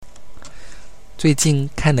最近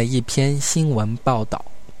看了一篇新闻报道，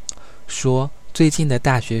说最近的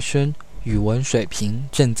大学生语文水平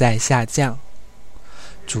正在下降，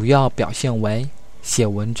主要表现为写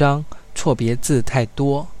文章错别字太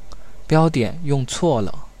多，标点用错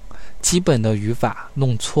了，基本的语法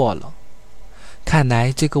弄错了。看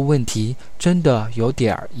来这个问题真的有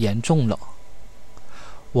点严重了。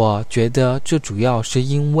我觉得这主要是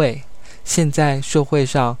因为现在社会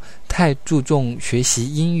上太注重学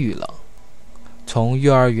习英语了，从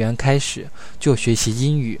幼儿园开始就学习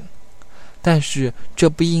英语，但是这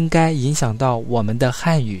不应该影响到我们的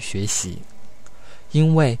汉语学习，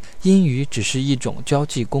因为英语只是一种交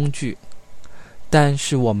际工具，但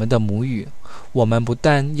是我们的母语，我们不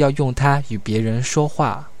但要用它与别人说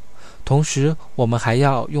话，同时我们还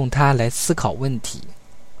要用它来思考问题。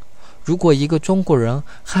如果一个中国人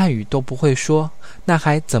汉语都不会说，那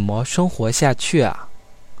还怎么生活下去啊？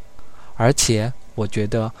而且我觉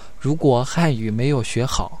得如果汉语没有学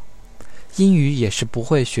好，英语也是不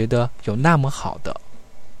会学得有那么好的。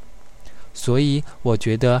所以我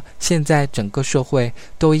觉得现在整个社会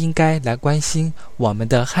都应该来关心我们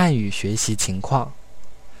的汉语学习情况。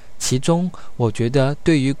其中我觉得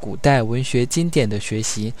对于古代文学经典的学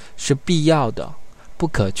习是必要的，不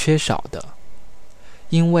可缺少的，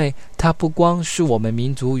因为它不光是我们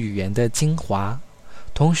民族语言的精华，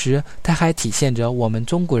同时它还体现着我们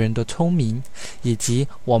中国人的聪明，以及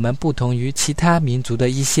我们不同于其他民族的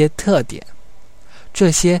一些特点，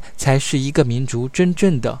这些才是一个民族真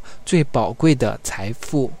正的最宝贵的财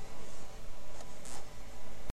富。